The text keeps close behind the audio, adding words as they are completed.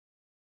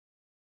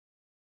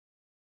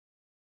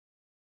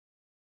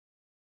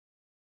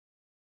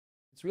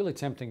It's really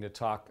tempting to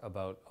talk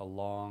about a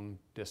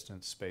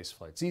long-distance space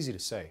flight. It's easy to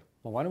say,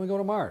 well, why don't we go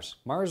to Mars?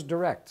 Mars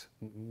direct.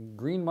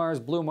 Green Mars,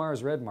 blue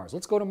Mars, red Mars.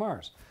 Let's go to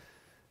Mars.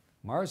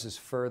 Mars is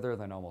further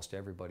than almost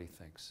everybody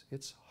thinks.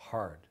 It's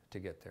hard to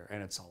get there,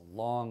 and it's a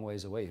long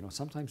ways away. You know,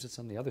 sometimes it's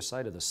on the other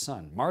side of the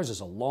sun. Mars is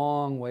a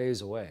long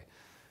ways away.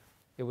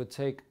 It would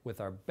take,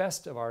 with our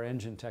best of our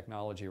engine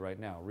technology right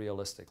now,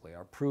 realistically,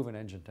 our proven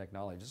engine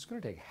technology, it's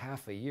going to take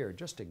half a year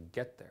just to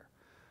get there.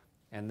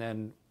 And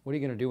then what are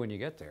you going to do when you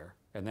get there?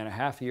 And then a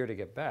half a year to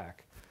get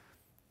back.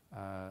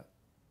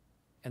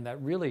 And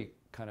that really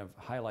kind of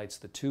highlights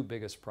the two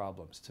biggest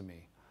problems to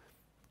me.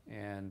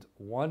 And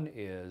one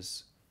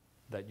is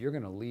that you're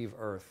going to leave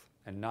Earth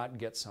and not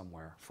get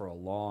somewhere for a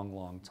long,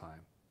 long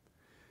time.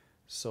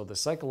 So the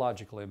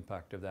psychological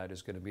impact of that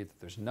is going to be that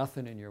there's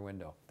nothing in your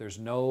window. There's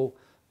no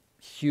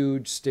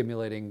huge,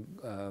 stimulating,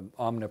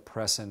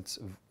 omnipresent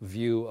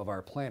view of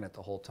our planet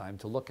the whole time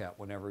to look at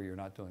whenever you're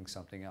not doing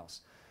something else.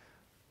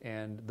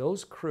 And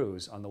those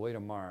crews on the way to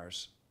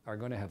Mars are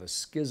going to have a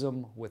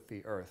schism with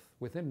the Earth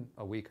within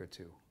a week or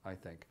two, I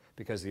think,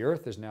 because the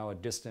Earth is now a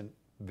distant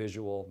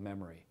visual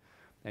memory.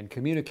 And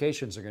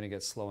communications are going to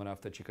get slow enough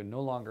that you can no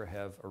longer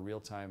have a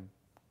real-time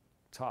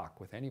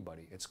talk with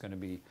anybody. It's going to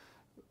be,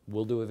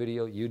 we'll do a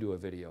video, you do a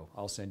video.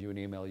 I'll send you an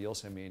email, you'll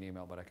send me an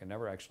email, but I can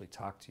never actually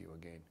talk to you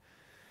again.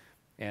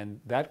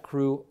 And that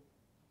crew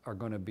are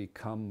going to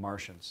become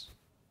Martians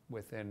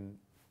within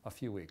a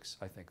few weeks,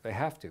 I think. They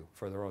have to,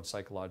 for their own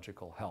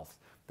psychological health.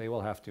 They will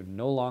have to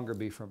no longer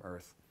be from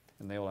Earth,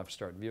 and they will have to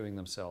start viewing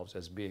themselves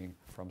as being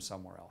from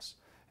somewhere else.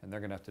 And they're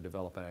going to have to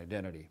develop an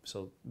identity.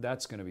 So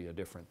that's going to be a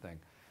different thing.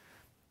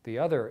 The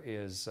other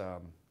is,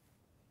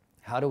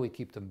 how do we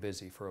keep them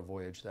busy for a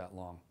voyage that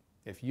long?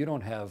 If you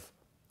don't have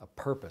a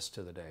purpose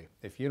to the day,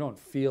 if you don't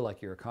feel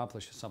like you're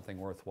accomplishing something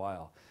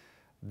worthwhile,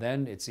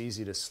 then it's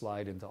easy to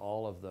slide into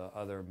all of the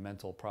other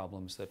mental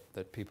problems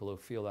that people who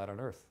feel that on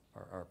Earth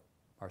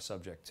are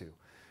subject to.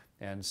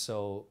 And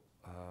so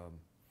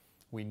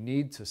we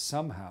need to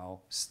somehow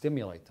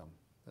stimulate them,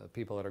 the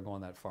people that are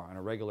going that far, on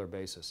a regular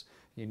basis.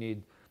 You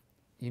need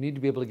to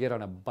be able to get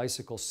on a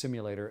bicycle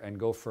simulator and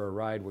go for a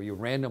ride where you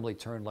randomly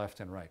turn left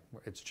and right.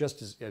 It's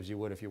just as you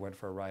would if you went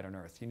for a ride on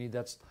Earth. You need,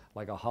 that's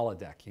like a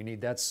holodeck. You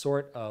need that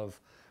sort of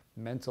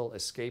mental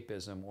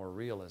escapism or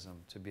realism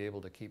to be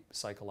able to keep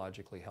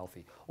psychologically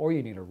healthy. Or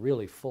you need a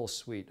really full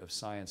suite of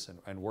science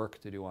and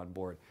work to do on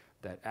board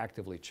that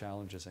actively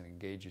challenges and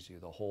engages you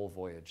the whole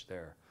voyage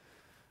there.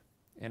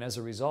 And as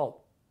a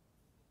result,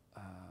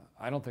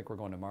 I don't think we're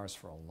going to Mars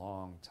for a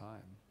long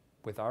time.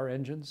 With our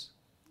engines,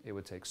 it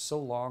would take so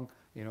long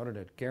in order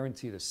to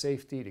guarantee the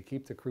safety, to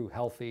keep the crew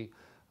healthy.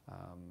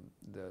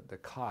 The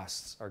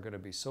costs are going to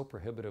be so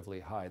prohibitively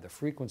high. The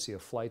frequency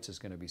of flights is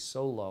going to be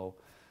so low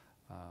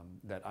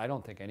that I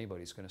don't think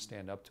anybody's going to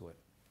stand up to it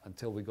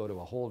until we go to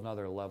a whole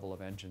nother level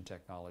of engine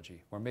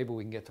technology, where maybe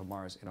we can get to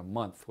Mars in a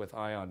month with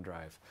ion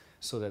drive,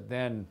 so that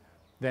then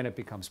it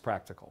becomes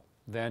practical.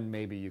 Then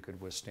maybe you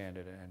could withstand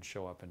it and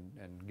show up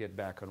and get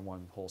back on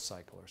one whole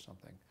cycle or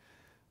something.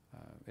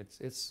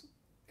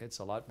 It's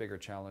a lot bigger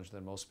challenge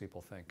than most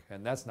people think,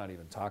 and that's not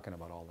even talking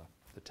about all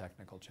the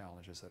technical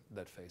challenges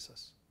that face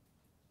us.